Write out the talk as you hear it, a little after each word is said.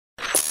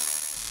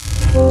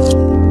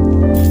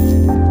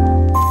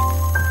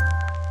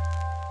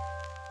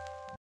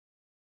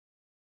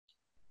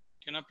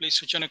please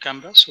switch on your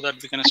camera so that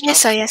we can Yes, start.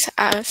 sir. Yes,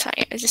 sir.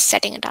 Sorry, I was just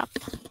setting it up.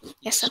 Yes,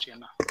 Yes, sir.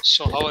 Tiana.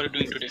 So how are you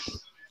doing today?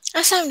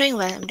 Sir, I'm doing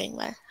well. I'm doing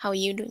well. How are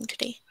you doing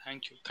today?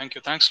 Thank you. Thank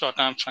you. Thanks a lot.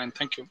 I'm fine.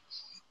 Thank you.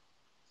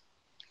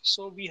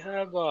 So we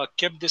have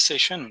kept this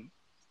session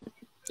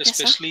Yes,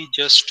 sir. especially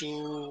just to,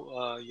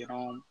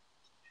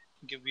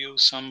 give you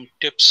some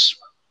tips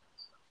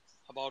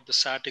about the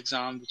SAT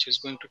exam, which is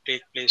going to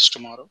take place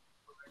tomorrow,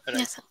 right?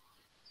 Yes,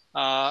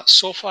 sir.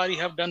 So far you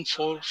have done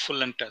 4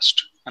 full-length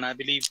tests, and I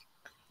believe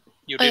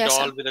you Oh, did yes,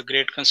 all sir. with a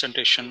great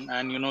concentration,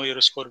 and you know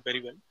your score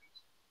very well.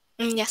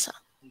 Yes, sir.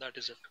 That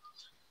is it.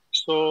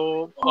 So,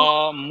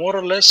 more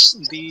or less,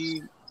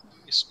 the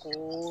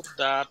score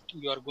that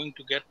you are going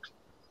to get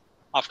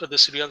after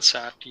this real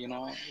SAT,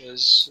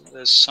 is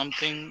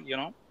something,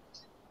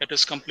 it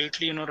is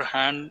completely in your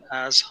hand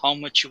as how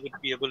much you would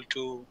be able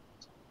to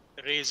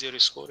raise your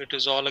score. It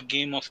is all a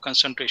game of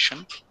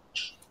concentration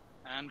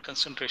and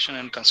concentration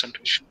and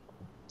concentration,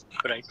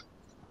 right?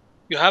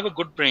 You have a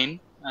good brain,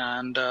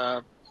 and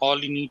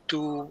all you need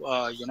to,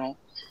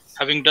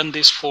 having done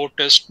these 4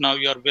 tests, now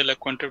you are well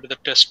acquainted with the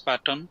test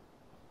pattern,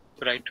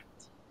 right?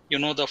 You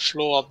know the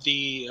flow of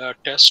the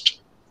test,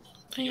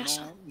 Oh, you yes,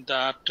 sir. know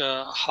that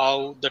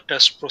how the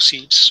test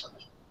proceeds,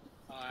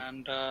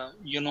 and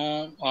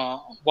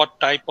what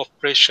type of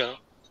pressure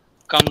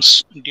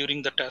comes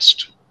during the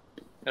test,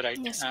 right?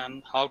 Yes, sir.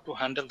 And how to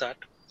handle that.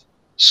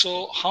 So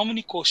how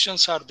many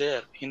questions are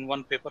there in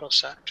one paper of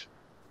SAT?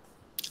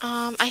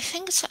 I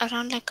think it's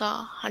around like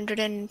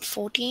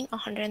 114 or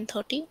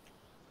 130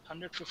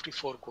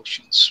 154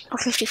 questions, or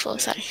 54.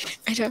 Sorry, right?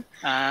 I don't.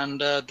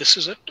 And this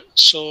is it.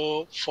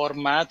 So for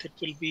math it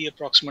will be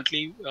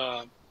approximately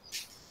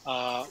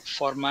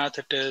for math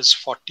it is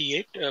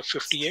 48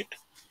 58,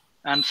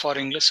 and for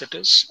English it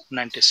is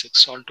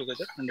 96.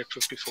 Altogether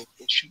 154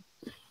 question.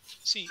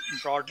 See,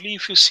 broadly,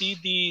 if you see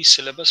the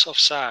syllabus of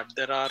SAT,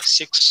 there are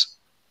 6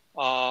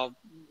 uh,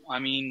 I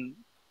mean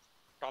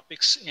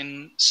topics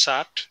in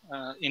SAT,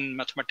 in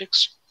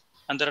mathematics,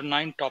 and there are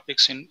 9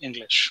 topics in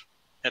English,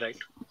 right?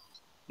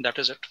 That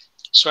is it.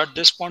 So at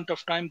this point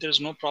of time there is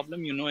no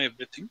problem, you know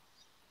everything.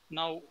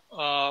 Now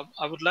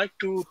I would like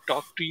to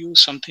talk to you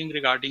something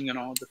regarding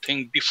the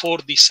thing before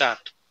the SAT,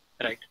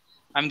 right?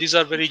 I mean, these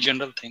are very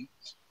general thing,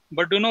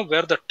 but do you know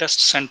where the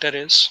test center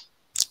is?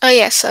 Oh,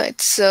 yes, sir.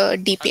 It's Have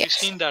you DPS.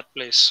 seen that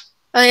place?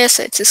 Oh, yes,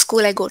 sir. It's a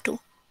school I go to.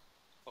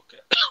 Okay,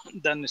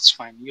 then it's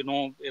fine. You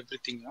know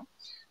everything,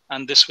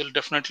 and this will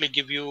definitely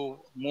give you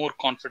more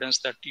confidence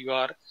that you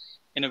are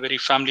in a very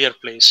familiar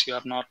place. You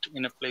are not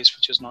in a place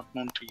which is not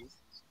known to you.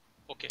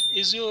 Okay,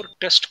 is your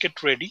test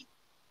kit ready?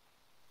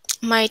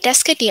 My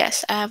test kit,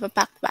 yes, I have a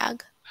packed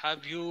bag.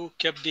 Have you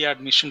kept the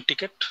admission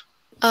ticket?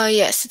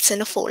 Yes, it's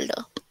in a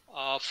folder.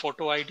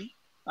 Photo ID?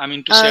 I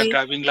mean to say Uh, a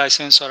driving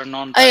license or a oh,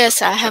 non-driver yes,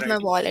 sir. I picture have my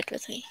ID. wallet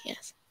with me.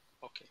 Yes.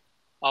 Okay.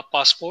 A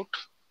passport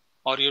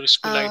or your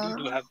school ID?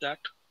 Do you Uh, have that?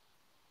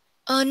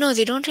 no,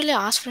 they don't really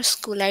ask for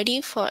school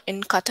ID. For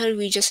in Qatar,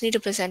 we just need to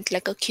present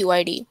like a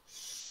QID,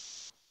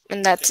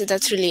 and Okay.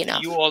 that's really You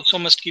enough. also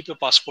must keep a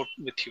passport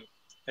with you,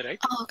 right?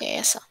 Oh, okay,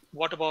 yes, sir.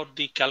 What about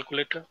the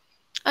calculator?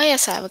 Oh,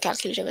 yes, I have a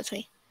calculator with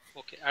me.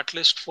 Okay. At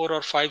least 4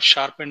 or 5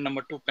 sharpened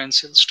number 2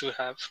 pencils to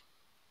have.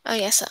 Oh,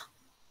 yes, sir.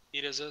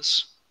 Erasers.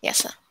 Yes,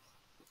 sir.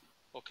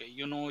 Okay.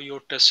 You know your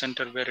test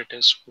center where it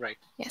is, right?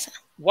 Yes, sir.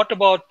 What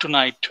about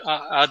tonight?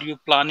 Are you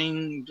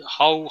planning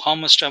how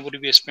much time would you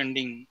be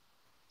spending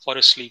for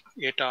a sleep?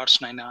 8 hours,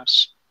 9 hours?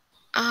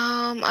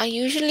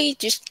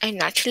 I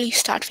naturally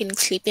start feeling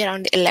sleepy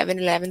around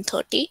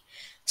 11:30.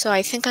 So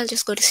I Mhm. think I'll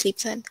just go to sleep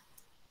then.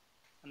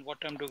 And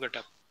what time do you get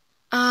up?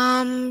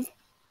 Um,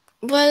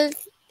 well,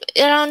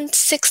 around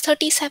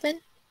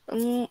 6:37.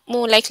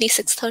 More likely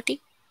 6:30.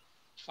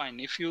 Fine.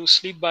 If you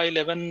sleep by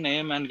 11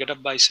 a.m. and get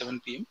up by 7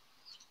 p.m.,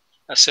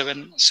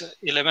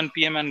 11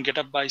 p.m. and get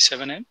up by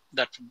 7 a.m.,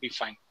 that would be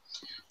fine.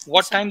 Yes,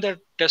 What sir. time the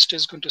test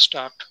is going to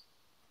start?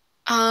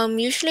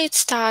 Usually it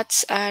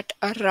starts at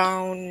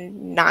around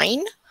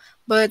 9,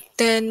 but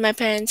then my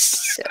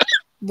parents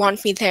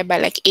want me there by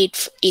like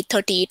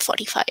 8:30,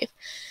 8:45.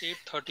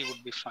 8:30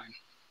 would be fine,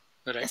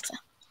 right? Yes, sir.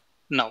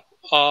 Now,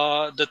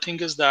 the thing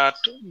is that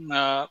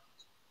uh,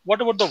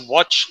 what about the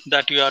watch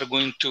that you are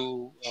going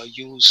to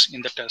use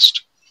in the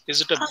test?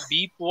 Is it a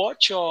beep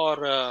watch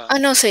or Oh,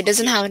 no, so it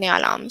doesn't yes? have any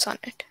alarms on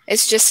it.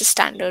 It's Yeah, just a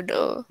standard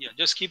yeah.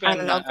 Just keep an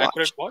analog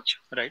accurate watch. watch,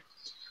 right?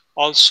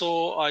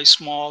 Also, a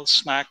small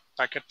snack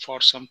packet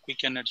for some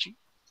quick energy,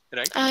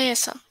 right? Oh,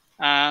 yes, sir.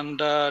 And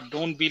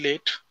don't be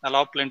late.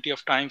 Allow plenty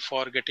of time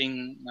for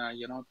getting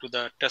to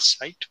the test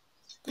site.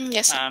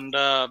 Yes, sir. And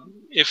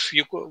if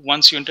you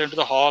once you enter into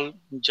the hall,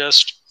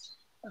 just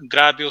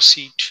grab your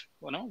seat,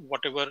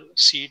 whatever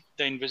seat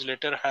the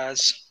invigilator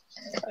has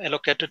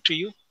allocated to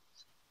you,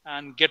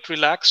 and get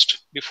relaxed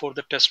before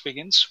the test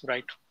begins,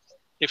 right?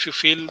 If you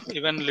feel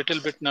even a little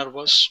bit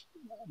nervous,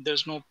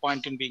 there's no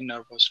point in being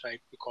nervous, right?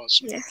 Because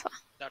Yes, sir.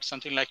 that's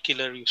something like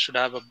killer. You should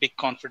have a big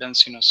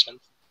confidence in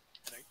yourself,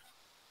 right?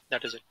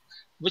 That is it.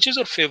 Which is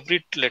your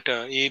favorite letter,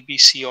 A, B,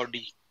 C, or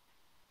D?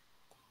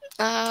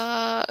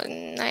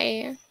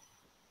 I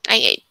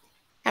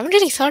haven't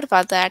really thought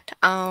about that.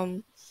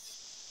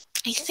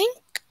 I think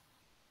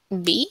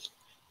B.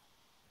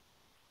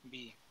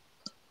 B.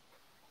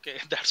 Okay,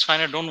 that's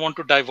fine. I don't want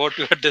to divert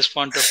you at this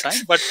point of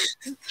time, but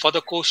for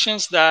the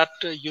questions that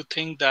you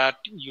think that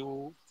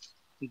you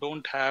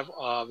don't have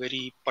a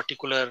very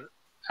particular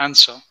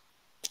answer,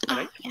 Oh,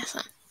 right? yes,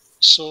 sir.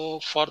 So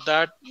for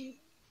that,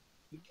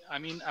 I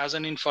mean, as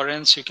an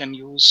inference, you can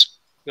use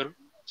your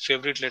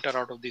favorite letter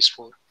out of these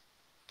four.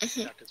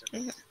 Mhm, That is it.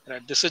 mhm,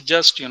 Right. This is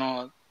just,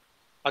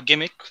 a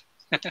gimmick.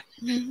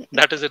 mhm,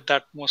 That is it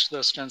that most of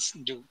the students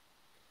do.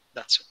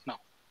 That's it. Now,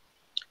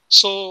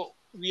 so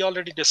we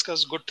already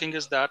discussed. Good thing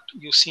is that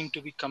you seem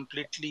to be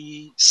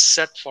completely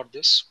set for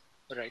this,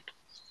 right?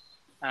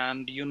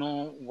 And you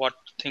know what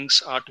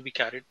things are to be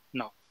carried.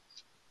 Now,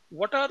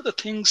 what are the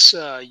things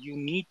you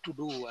need to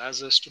do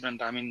as a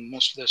student? I mean,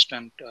 most of the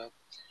student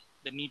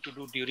they need to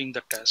do during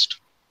the test,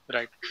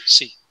 right?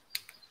 See,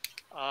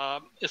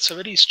 it's a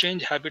very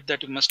strange habit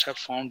that you must have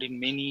found in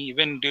many,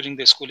 even during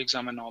the school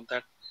exam and all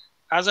that.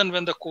 As and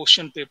when the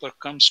question paper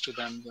comes to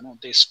them,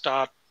 they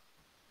start,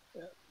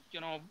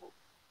 you know,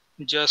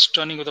 just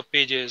turning over the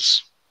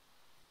pages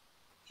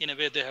in a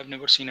way they have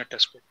never seen a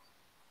test paper,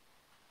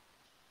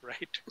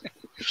 right?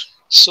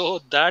 So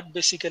that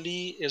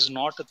basically is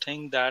not a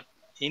thing that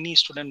any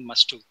student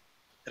must do,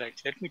 right?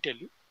 Let me tell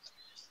you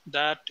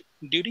that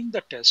during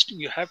the test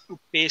you have to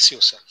pace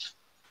yourself,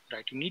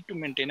 right? You need to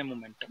maintain a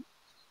momentum,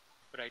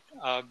 right?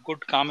 A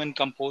good calm and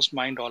composed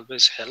mind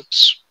always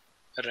helps,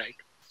 right?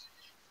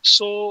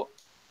 So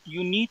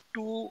you need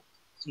to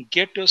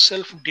get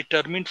yourself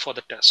determined for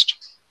the test.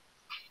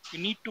 You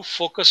need to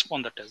focus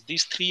on the test.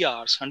 These 3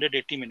 hours,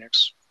 180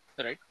 minutes,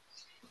 right?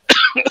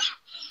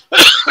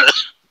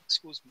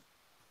 Excuse me.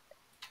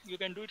 You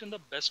can do it in the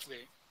best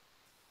way.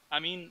 I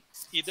mean,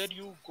 either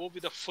you go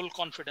with a full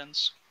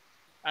confidence,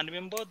 and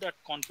remember that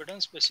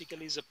confidence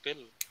basically is a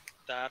pill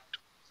that,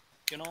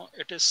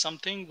 it is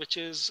something which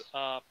is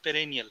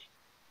perennial,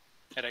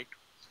 right?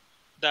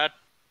 That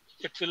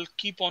it will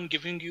keep on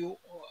giving you,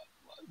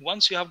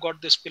 once you have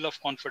got this pill of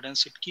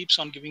confidence, it keeps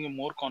on giving you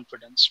more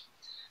confidence,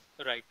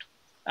 right?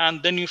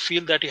 And then you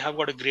feel that you have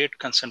got a great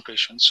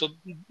concentration. So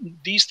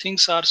these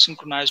things are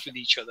synchronized with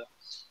each other,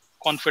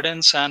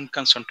 confidence and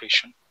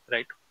concentration,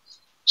 right?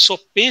 So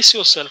pace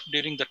yourself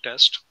during the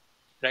test,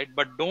 right?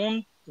 But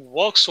don't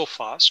work so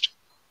fast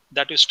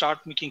that you start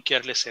making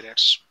careless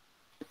errors,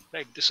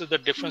 right? This is the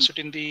difference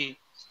between the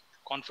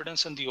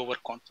confidence and the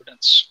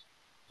overconfidence.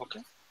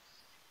 Okay.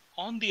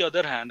 On the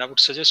other hand, I would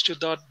suggest you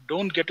that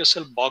don't get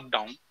yourself bogged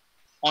down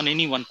on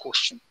any one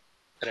question,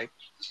 right?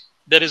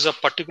 There is a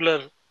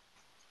particular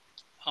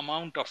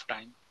amount of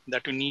time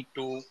that you need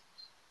to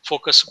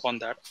focus upon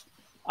that.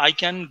 I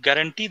can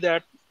guarantee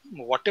that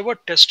whatever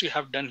test you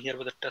have done here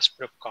with the test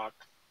prep card,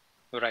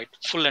 right,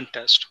 full and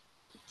test,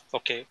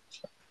 okay,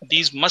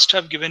 these must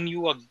have given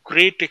you a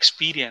great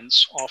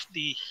experience of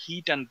the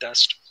heat and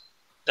dust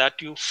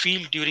that you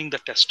feel during the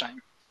test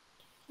time,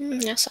 mhm,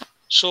 right? yes, sir.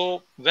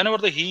 So whenever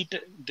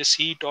this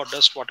heat or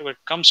dust, whatever it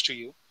comes to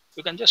you,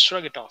 you can just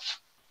shrug it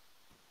off,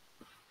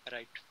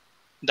 right?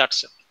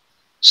 That's it.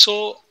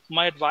 So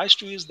my advice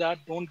to you is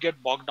that don't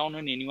get bogged down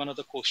in any one of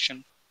the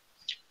question.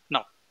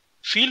 Now,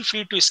 feel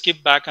free to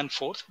skip back and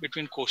forth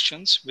between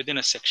questions within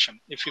a section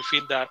if you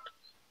feel that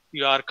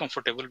you are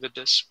comfortable with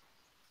this.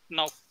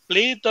 Now,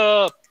 play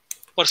the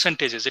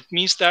percentages. It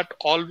means that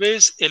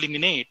always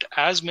eliminate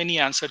as many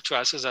answer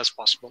choices as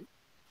possible.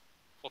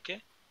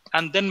 Okay.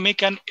 And then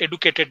make an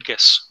educated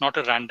guess, not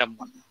a random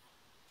one.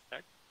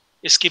 Right.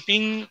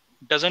 Skipping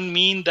doesn't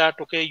mean that,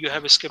 okay, you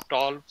have skipped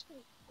all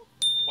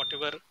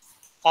whatever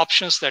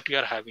options that you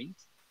are having.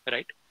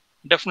 Right.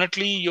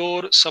 Definitely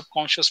your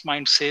subconscious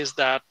mind says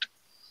uh,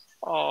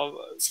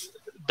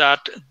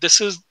 that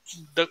this is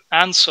the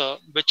answer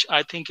which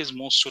I think is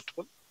most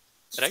suitable,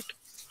 right?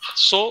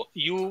 So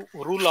you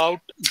rule out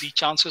the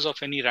chances of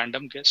any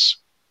random guess.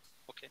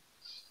 Okay.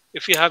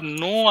 If you have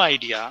no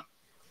idea,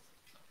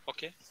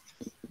 okay,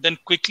 then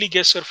quickly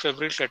guess your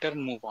favorite letter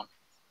and move on.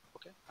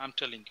 Okay. I'm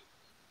telling you.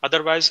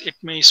 Otherwise, it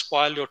may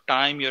spoil your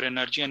time, your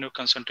energy, and your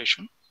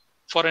concentration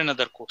for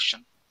another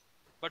question.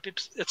 But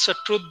it's a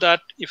truth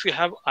that if you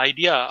have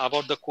idea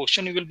about the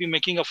question, you will be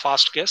making a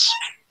fast guess.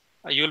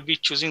 You will be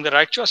choosing the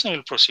right choice and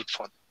you'll proceed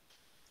further.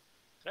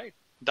 Right.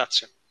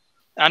 That's it.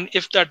 And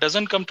if that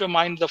doesn't come to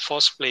mind in the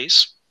first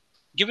place,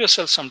 give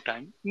yourself some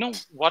time. You know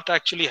what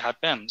actually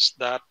happens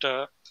that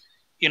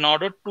in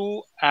order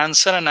to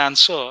answer an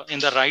answer in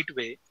the right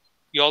way,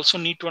 you also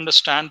need to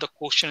understand the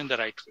question in the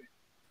right way.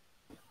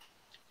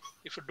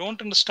 If you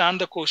don't understand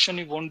the question,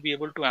 you won't be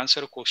able to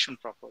answer a question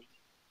properly.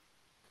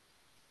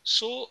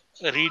 So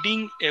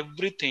reading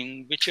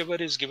everything whichever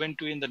is given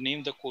to you in the name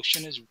of the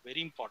question is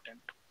very important,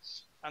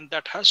 and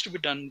that has to be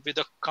done with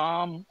a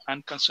calm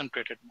and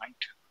concentrated mind.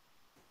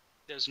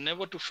 There's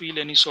never to feel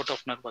any sort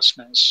of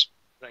nervousness,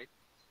 right?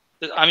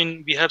 I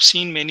mean, we have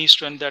seen many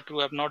students that who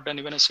have not done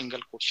even a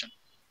single question.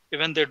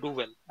 Even they do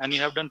well, and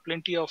you have done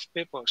plenty of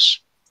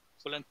papers,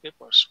 full length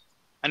papers,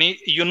 and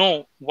you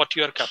know what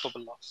you are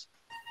capable of,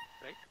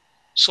 right?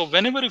 So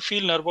whenever you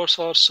feel nervous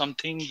or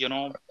something,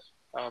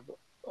 uh,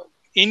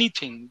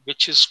 anything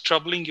which is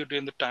troubling you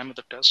during the time of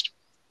the test,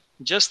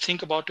 just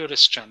think about your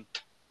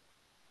strength.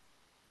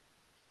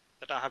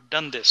 That I have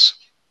done this.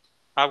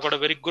 I've got a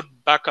very good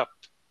backup.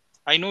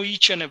 I know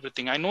each and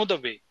everything. I know the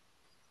way.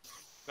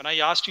 When I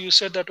asked you, you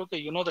said that, okay,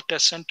 you know the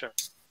test center,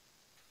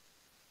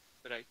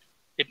 right?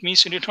 It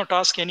means you need not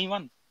ask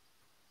anyone.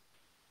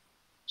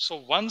 So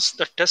once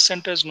the test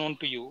center is known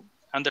to you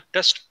and the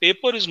test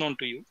paper is known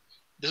to you,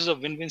 this is a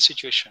win-win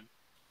situation.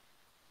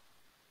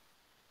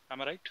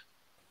 Am I right?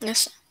 Yes,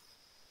 sir.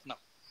 Now,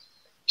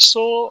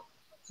 so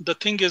the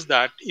thing is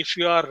that if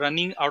you are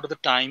running out of the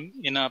time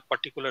in a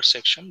particular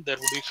section, there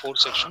would be 4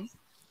 sections.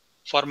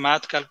 For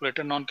math,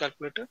 calculator,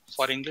 non-calculator.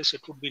 For English,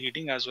 it would be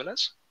reading as well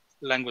as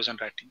language and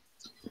writing.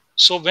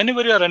 So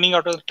whenever you are running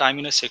out of the time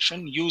in a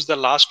section, use the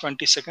last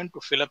 20 seconds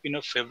to fill up in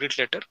a favorite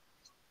letter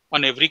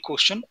on every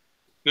question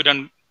you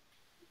don't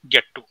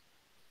get to.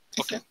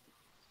 Okay.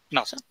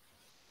 Now, So,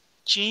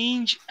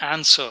 change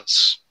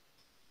answers,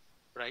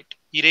 right?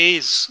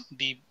 Erase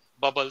the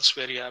bubbles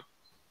where you have,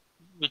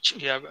 which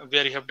you have,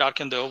 where you have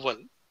darkened the oval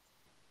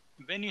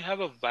when you have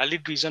a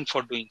valid reason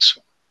for doing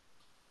so,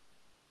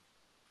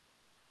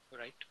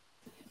 right?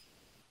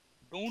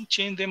 Don't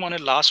change them on a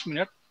last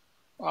minute,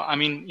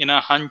 in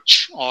a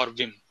hunch or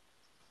whim,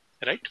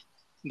 right?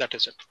 That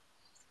is it.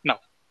 Now,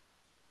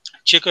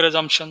 check your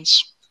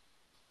assumptions.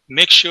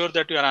 Make sure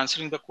that you are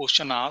answering the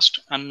question asked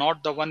and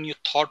not the one you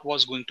thought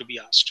was going to be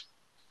asked.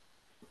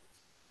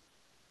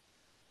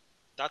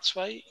 That's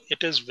why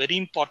it is very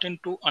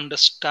important to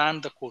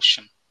understand the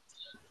question.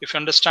 If you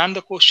understand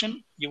the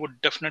question, you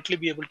would definitely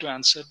be able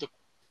to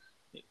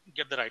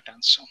get the right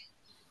answer,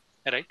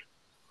 right?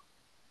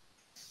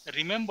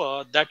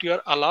 Remember that you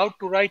are allowed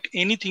to write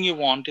anything you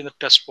want in the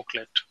test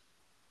booklet,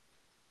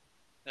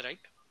 right?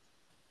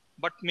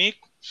 But make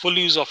full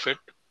use of it.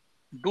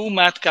 Do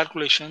math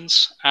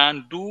calculations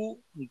and do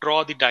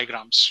draw the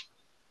diagrams.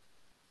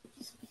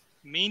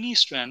 Many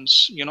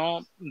students,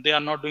 they are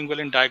not doing well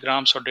in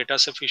diagrams or data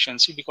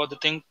sufficiency because they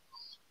think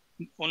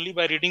only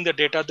by reading the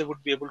data they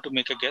would be able to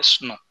make a guess.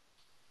 No,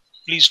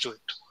 please do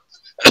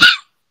it.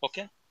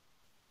 Okay.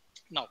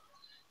 Now,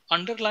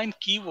 underline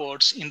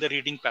keywords in the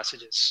reading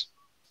passages.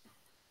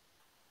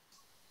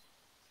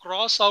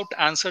 Cross out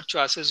answer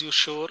choices you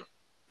sure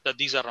that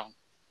these are wrong.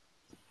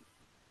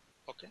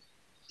 Okay.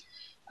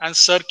 And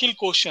circle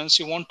questions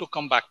you want to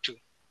come back to.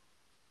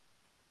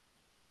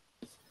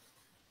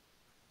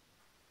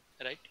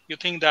 Right. You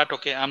think that,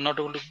 okay, I'm not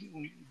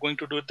going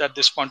to do it at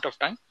this point of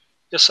time.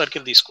 Just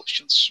circle these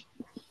questions.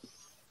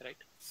 Right.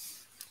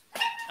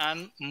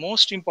 And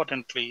most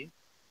importantly,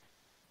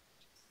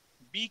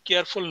 be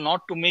careful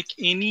not to make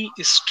any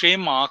stray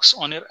marks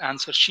on your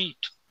answer sheet.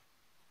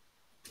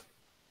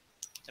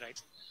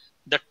 Right.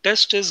 The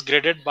test is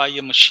graded by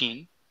a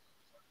machine,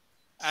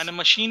 and a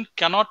machine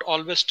cannot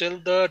always tell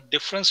the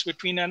difference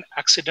between an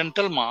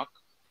accidental mark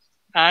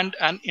and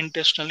an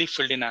intentionally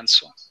filled in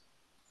answer.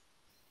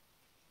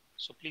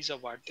 So please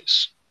avoid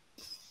this.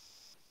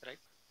 Right.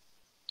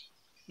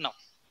 Now,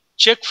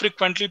 check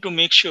frequently to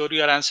make sure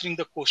you are answering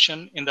the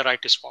question in the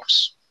right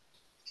spots.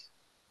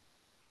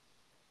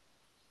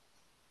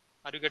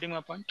 Are you getting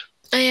my point?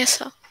 yes,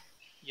 sir.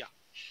 Yeah.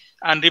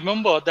 And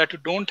remember that you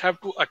don't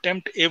have to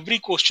attempt every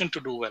question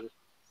to do well.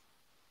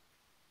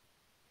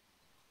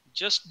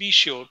 Just be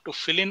sure to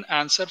fill in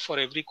answer for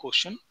every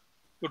question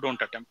you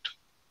don't attempt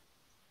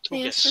through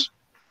Yes, sir. guess.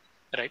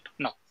 Right.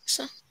 Now,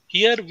 So,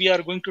 here we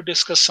are going to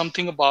discuss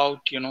something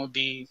about,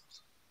 the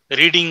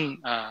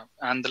reading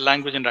and the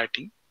language and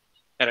writing,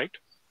 right,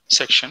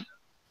 section.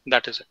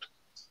 That is it.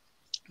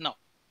 Now,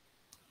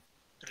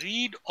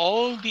 read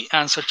all the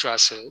answer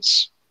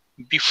choices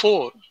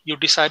before you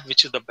decide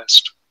which is the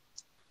best.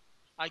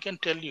 I can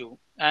tell you,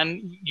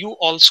 and you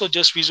also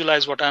just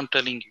visualize what I'm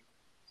telling you.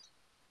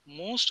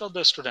 Most of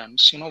the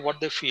students, what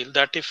they feel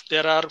that if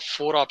there are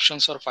 4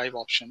 options or 5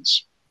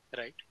 options,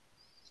 right,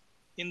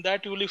 in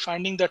that you will be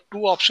finding that 2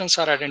 options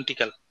are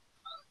identical.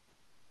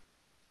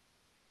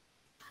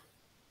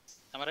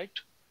 Am I right?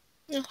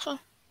 yes, sir.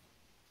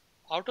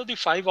 Out of the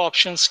 5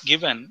 options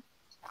given,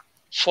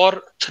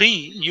 for 3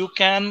 you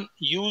can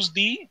use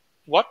the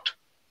what?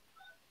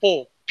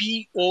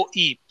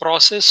 POE,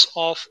 process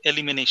of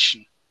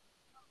elimination,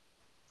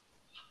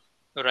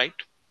 right?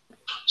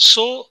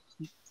 So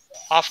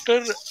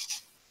after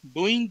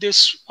doing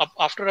this,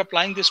 after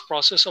applying this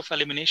process of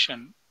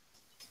elimination,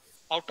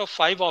 out of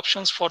 5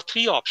 options, for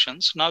 3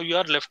 options, now you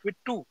are left with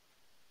 2.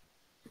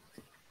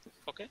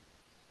 Okay.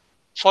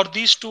 For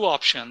these 2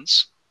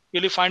 options,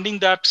 you'll be finding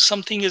that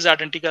something is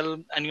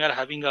identical and you are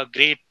having a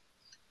great,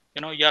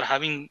 you are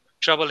having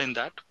trouble in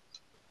that.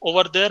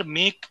 Over there,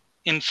 make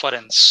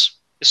inference,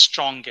 a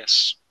strong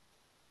guess,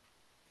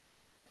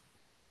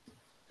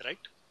 right?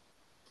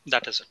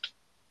 That is it.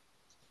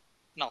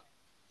 Now,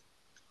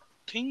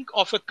 think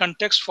of a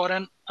context for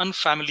an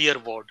unfamiliar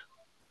word.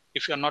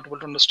 If you are not able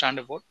to understand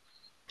a word,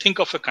 think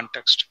of a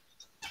context.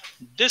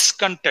 This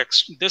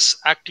context,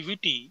 this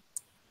activity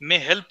may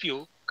help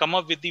you come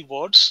up with the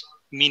word's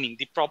meaning,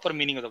 the proper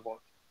meaning of the word.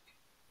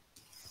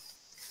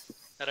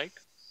 Right?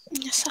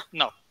 Yes, sir.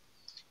 Now,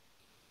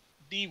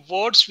 The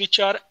words which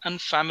are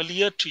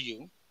unfamiliar to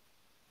you,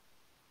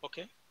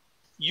 okay,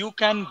 you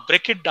can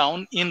break it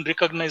down in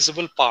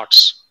recognizable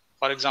parts.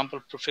 For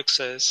example,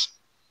 prefixes,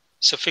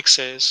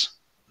 suffixes,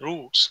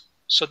 roots,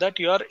 so that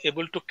you are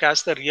able to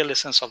catch the real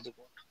essence of the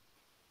word.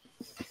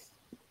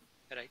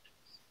 Right.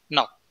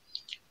 Now,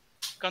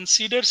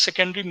 consider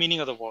secondary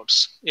meaning of the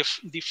words. If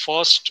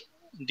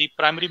the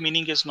primary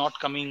meaning is not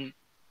coming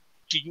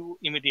to you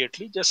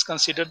immediately, just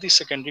consider the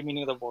secondary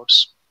meaning of the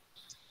words.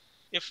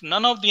 If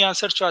none of the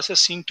answer choices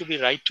seem to be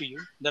right to you,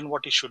 then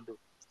what you should do?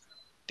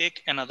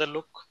 Take another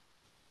look.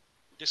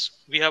 This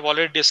we have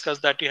already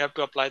discussed that you have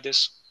to apply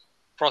this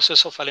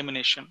process of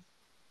elimination,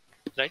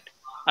 right?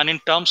 And in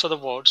terms of the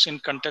words, in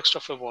context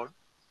of a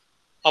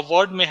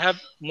word may have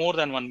more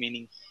than one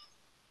meaning,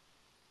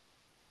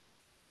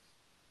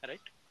 right?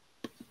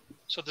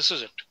 So this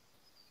is it.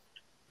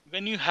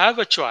 When you have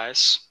a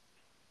choice,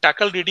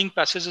 tackle reading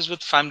passages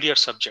with familiar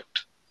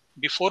subject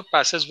before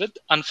passages with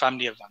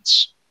unfamiliar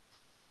ones.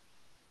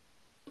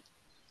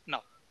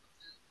 Now,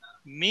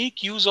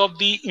 make use of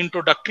the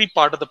introductory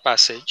part of the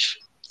passage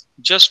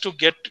just to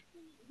get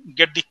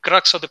the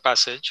crux of the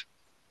passage,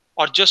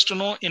 or just to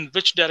know in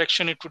which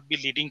direction it would be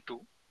leading to,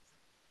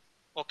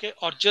 okay,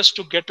 or just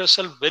to get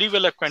yourself very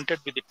well acquainted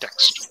with the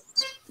text,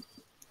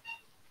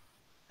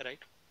 right?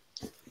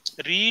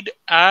 Read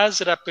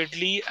as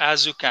rapidly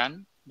as you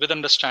can with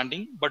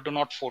understanding, but do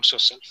not force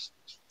yourself.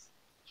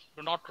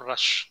 Do not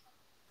rush,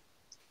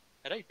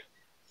 right?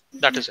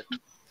 That is it.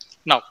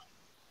 Now,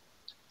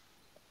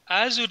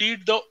 as you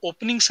read the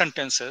opening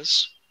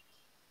sentences,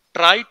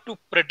 try to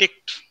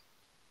predict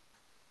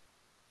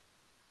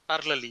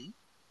parallelly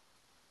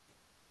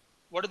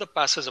what is the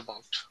passage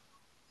about,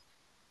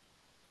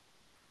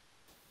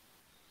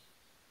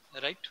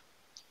 right?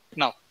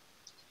 Now,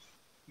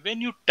 when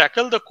you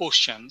tackle the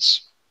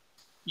questions,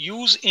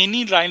 use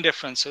any line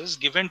references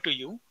given to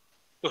you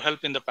to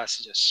help in the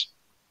passages.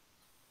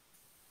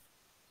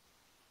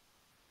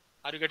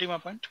 Are you getting my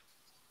point?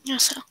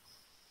 Yes, sir.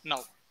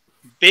 Now,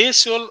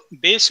 base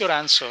your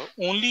answer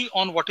only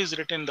on what is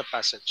written in the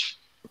passage,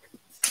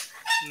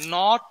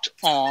 not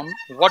on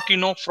what you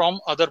know from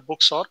other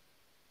books or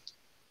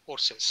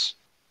courses.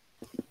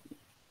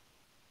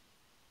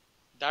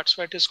 That's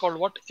why it is called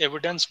what?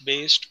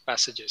 Evidence-based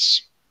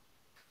passages.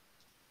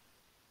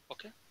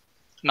 Okay.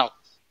 Now,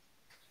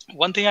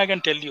 one thing I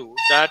can tell you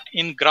that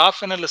in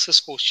graph analysis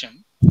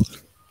question,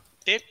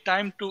 take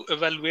time to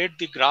evaluate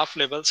the graph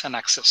levels and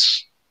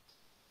axis.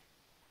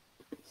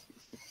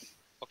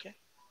 Okay.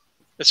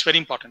 It's very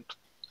important.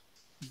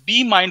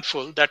 Be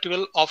mindful that you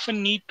will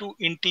often need to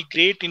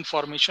integrate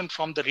information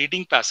from the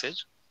reading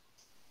passage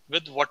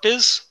with what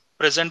is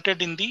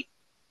presented in the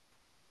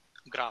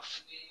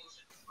graph,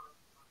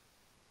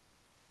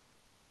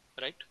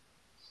 right?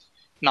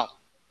 Now,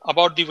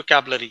 about the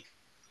vocabulary.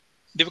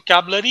 The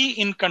vocabulary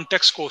in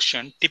context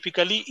question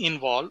typically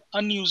involve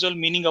unusual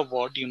meaning of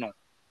word you know,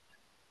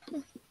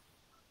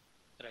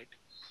 right?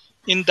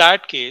 In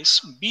that case,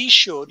 be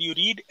sure you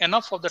read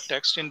enough of the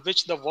text in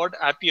which the word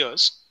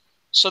appears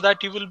so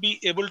that you will be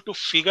able to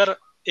figure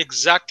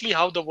exactly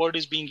how the word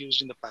is being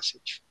used in the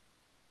passage.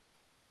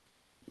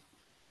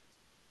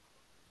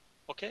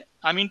 Okay,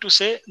 I mean to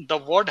say the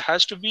word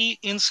has to be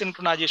in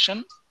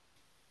synchronization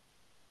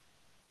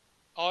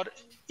or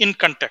in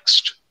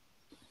context,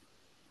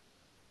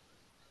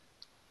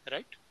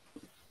 right?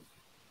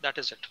 That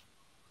is it.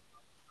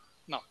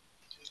 Now,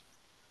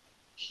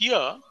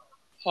 here,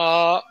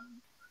 uh,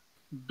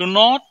 do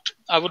not,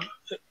 I would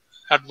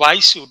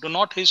advise you, do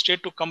not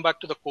hesitate to come back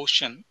to the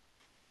question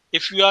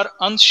if you are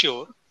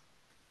unsure,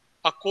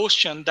 a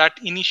question that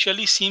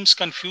initially seems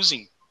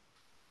confusing,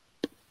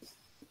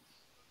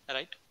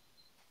 right?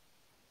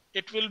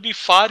 It will be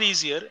far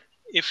easier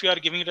if you are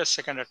giving it a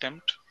second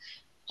attempt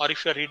or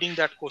if you are reading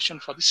that question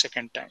for the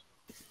second time.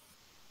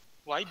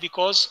 Why?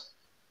 Because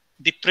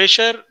the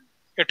pressure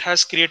it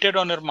has created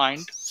on your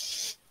mind,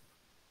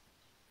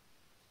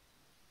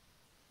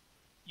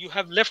 you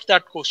have left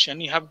that question,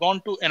 you have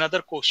gone to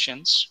another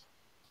questions,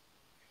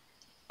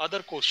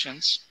 other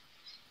questions,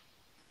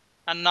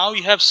 and now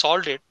you have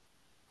solved it,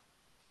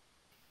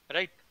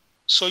 right?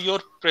 So your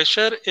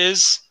pressure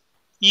is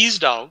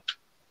eased out.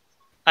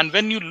 And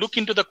when you look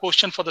into the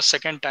question for the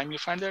second time, you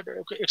find that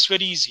okay, it's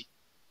very easy,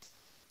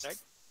 right?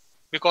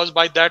 Because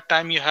by that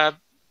time you have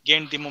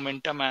gained the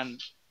momentum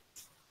and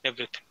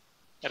everything,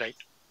 right?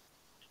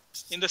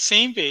 In the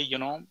same way,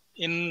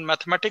 in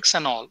mathematics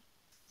and all,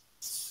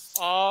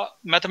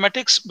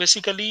 mathematics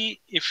basically,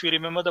 if you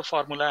remember the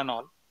formula and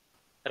all,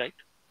 right,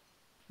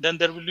 then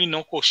there will be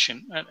no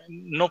question and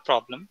no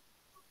problem.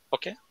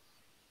 Okay.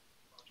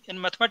 In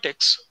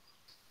mathematics,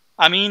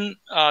 I mean,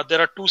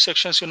 there are two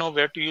sections,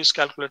 where to use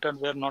calculator and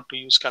where not to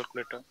use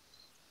calculator.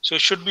 So you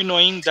should be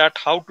knowing that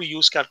how to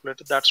use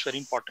calculator. That's very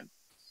important.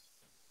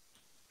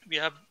 We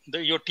have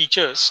your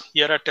teachers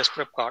here at test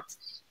prep card.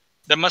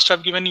 They must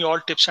have given you all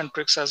tips and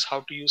tricks as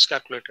how to use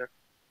calculator,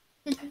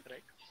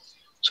 right?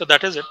 So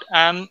that is it.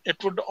 And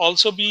it would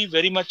also be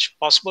very much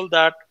possible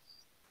that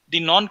the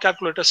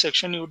non-calculator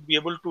section you would be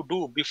able to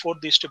do before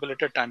the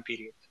stipulated time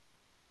period.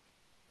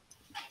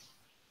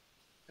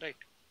 right?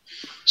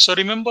 So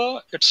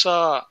remember, it's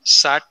a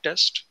SAT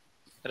test,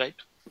 right?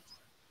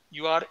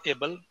 You are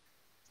able,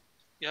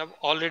 you have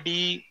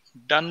already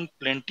done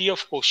plenty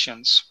of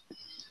questions,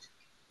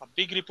 a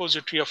big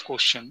repository of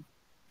question.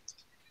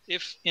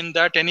 If in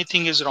that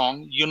anything is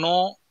wrong, you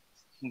know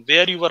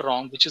where you were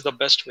wrong, which is the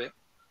best way,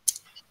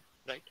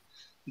 right?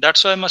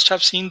 That's why I must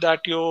have seen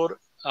that your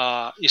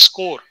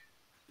score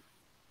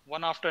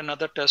one after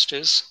another test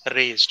is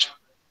raised.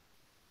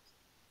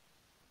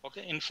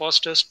 Okay, in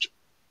first test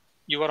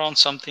you are on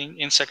something,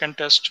 in second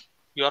test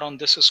you are on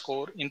this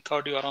score, in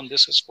third you are on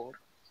this score,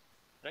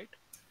 right?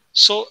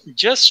 So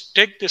just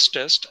take this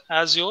test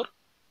as your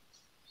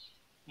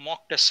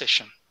mock test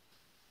session,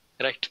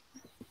 right?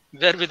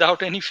 Where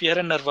without any fear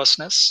and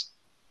nervousness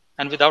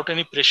and without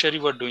any pressure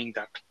you were doing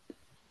that.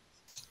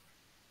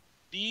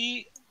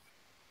 The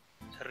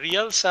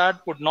real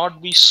SAT would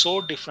not be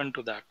so different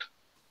to that.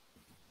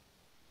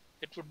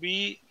 It would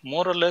be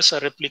more or less a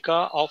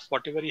replica of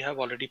whatever you have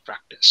already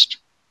practiced.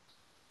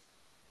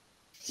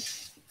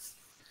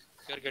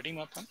 You are getting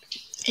my point?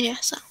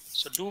 Yes, sir.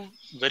 So do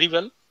very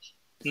well.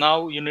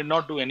 Now you need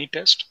not do any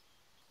test,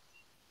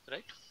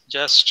 right?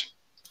 Just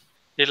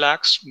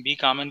relax, be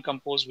calm and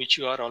composed, which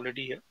you are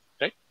already here,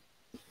 right?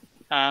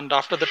 And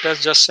after the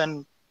test, just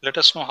send, let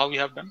us know how you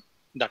have done.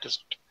 That is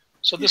it.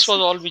 So Yes, this sir.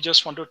 was all we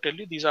just want to tell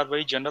you. These are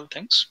very general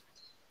things,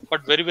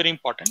 but very, very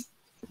important.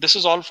 This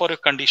is all for your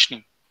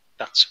conditioning.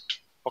 That's it.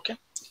 Okay.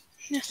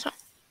 Yes, sir.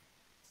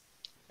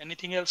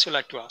 Anything else you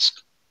like to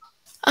ask?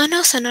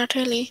 No, sir, not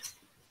really.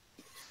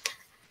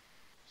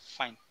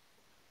 Fine.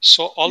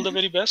 So all the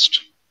very best,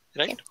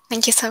 right? Okay.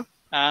 Thank you, sir.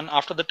 And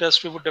after the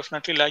test, we would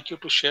definitely like you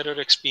to share your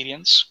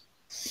experience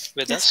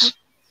with Yes, sir. us,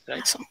 right?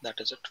 Yes, sir.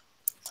 That is it.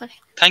 Okay.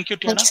 Thank you,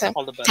 Thank you, Tiana. sir.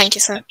 All the Thank best.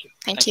 you, sir. Thank you.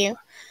 Thank Thank you. you. Bye.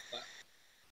 Bye.